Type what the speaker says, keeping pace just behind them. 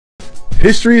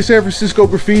History of San Francisco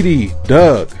graffiti.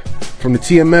 Doug from the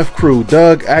TMF crew.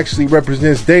 Doug actually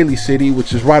represents Daly City,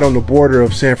 which is right on the border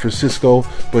of San Francisco,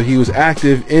 but he was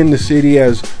active in the city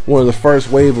as one of the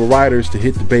first wave of writers to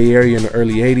hit the Bay Area in the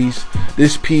early 80s.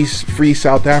 This piece, Free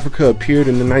South Africa, appeared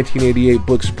in the 1988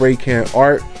 book Spray Can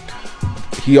Art.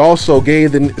 He also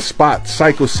gave the spot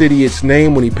Psycho City its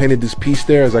name when he painted this piece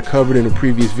there, as I covered in a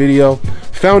previous video.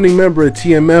 Founding member of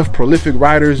TMF, prolific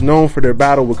writers known for their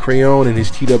battle with Crayon and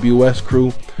his TWS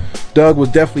crew. Doug was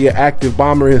definitely an active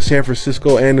bomber in San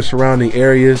Francisco and the surrounding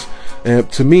areas.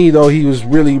 And to me, though, he was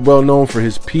really well known for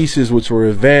his pieces, which were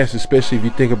advanced, especially if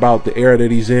you think about the era that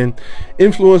he's in.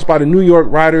 Influenced by the New York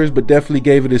writers, but definitely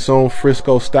gave it its own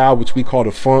Frisco style, which we call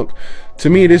the funk. To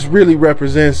me, this really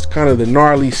represents kind of the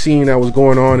gnarly scene that was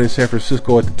going on in San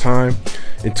Francisco at the time.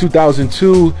 In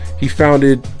 2002, he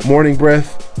founded Morning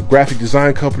Breath, a graphic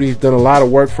design company. He's done a lot of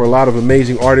work for a lot of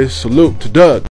amazing artists. Salute to Doug.